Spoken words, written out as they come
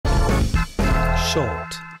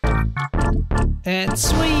short and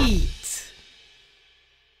sweet.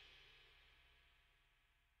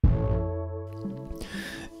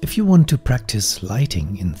 If you want to practice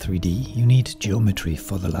lighting in 3D, you need geometry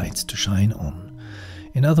for the lights to shine on.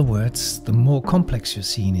 In other words, the more complex your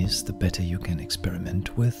scene is, the better you can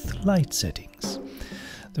experiment with light settings.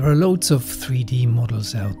 There are loads of 3D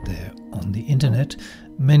models out there on the internet,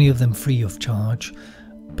 many of them free of charge,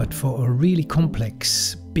 but for a really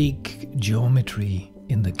complex, big geometry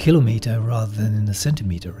in the kilometer rather than in the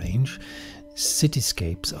centimeter range,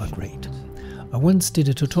 Cityscapes are great. I once did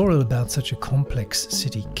a tutorial about such a complex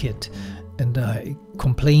city kit, and I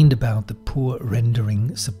complained about the poor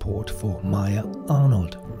rendering support for Maya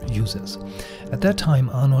Arnold users. At that time,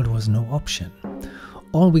 Arnold was no option.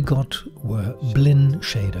 All we got were Blinn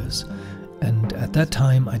shaders, and at that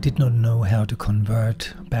time I did not know how to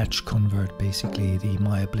batch convert basically the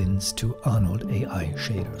Maya Blinns to Arnold AI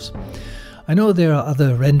shaders. I know there are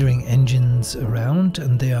other rendering engines around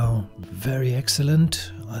and they are very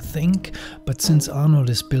excellent, I think, but since Arnold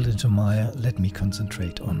is built into Maya, let me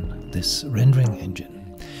concentrate on this rendering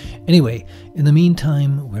engine. Anyway, in the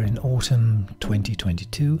meantime, we're in autumn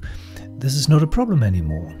 2022. This is not a problem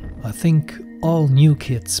anymore. I think all new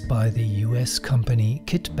kits by the US company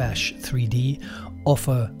Kitbash 3D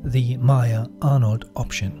offer the Maya Arnold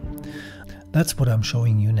option. That's what I'm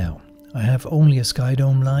showing you now. I have only a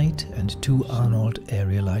skydome light and 2 Arnold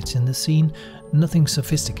area lights in the scene, nothing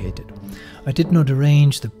sophisticated. I did not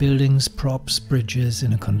arrange the buildings, props, bridges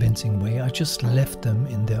in a convincing way, I just left them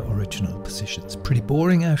in their original positions. Pretty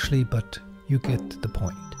boring actually, but you get the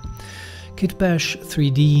point. Kitbash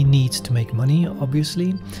 3D needs to make money,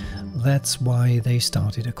 obviously. That's why they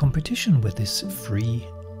started a competition with this free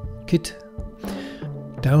kit.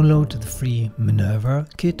 Download the free Minerva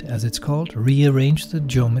Kit, as it's called, rearrange the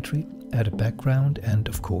geometry, add a background and,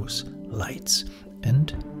 of course, lights,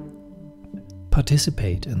 and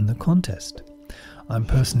participate in the contest. I'm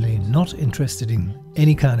personally not interested in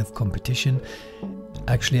any kind of competition.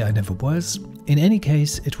 Actually, I never was. In any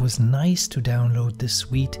case, it was nice to download this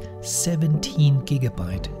sweet 17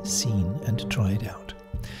 GB scene and try it out.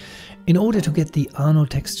 In order to get the Arnold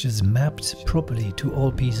textures mapped properly to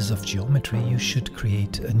all pieces of geometry, you should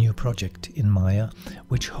create a new project in Maya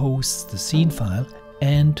which hosts the scene file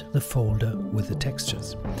and the folder with the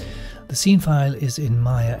textures. The scene file is in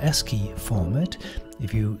Maya ASCII format.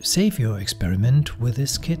 If you save your experiment with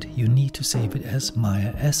this kit, you need to save it as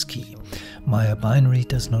Maya ASCII. Maya binary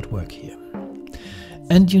does not work here.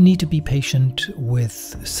 And you need to be patient with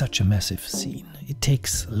such a massive scene. It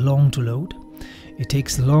takes long to load. It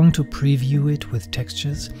takes long to preview it with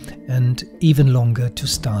textures and even longer to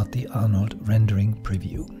start the Arnold rendering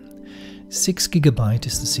preview. 6 GB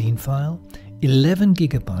is the scene file, 11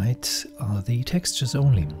 GB are the textures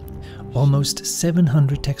only, almost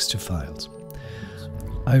 700 texture files.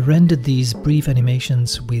 I rendered these brief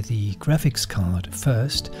animations with the graphics card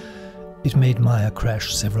first. It made Maya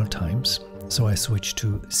crash several times, so I switched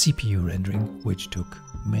to CPU rendering, which took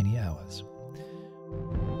many hours.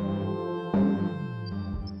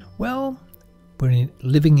 Well, we're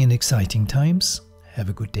living in exciting times. Have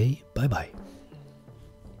a good day. Bye-bye.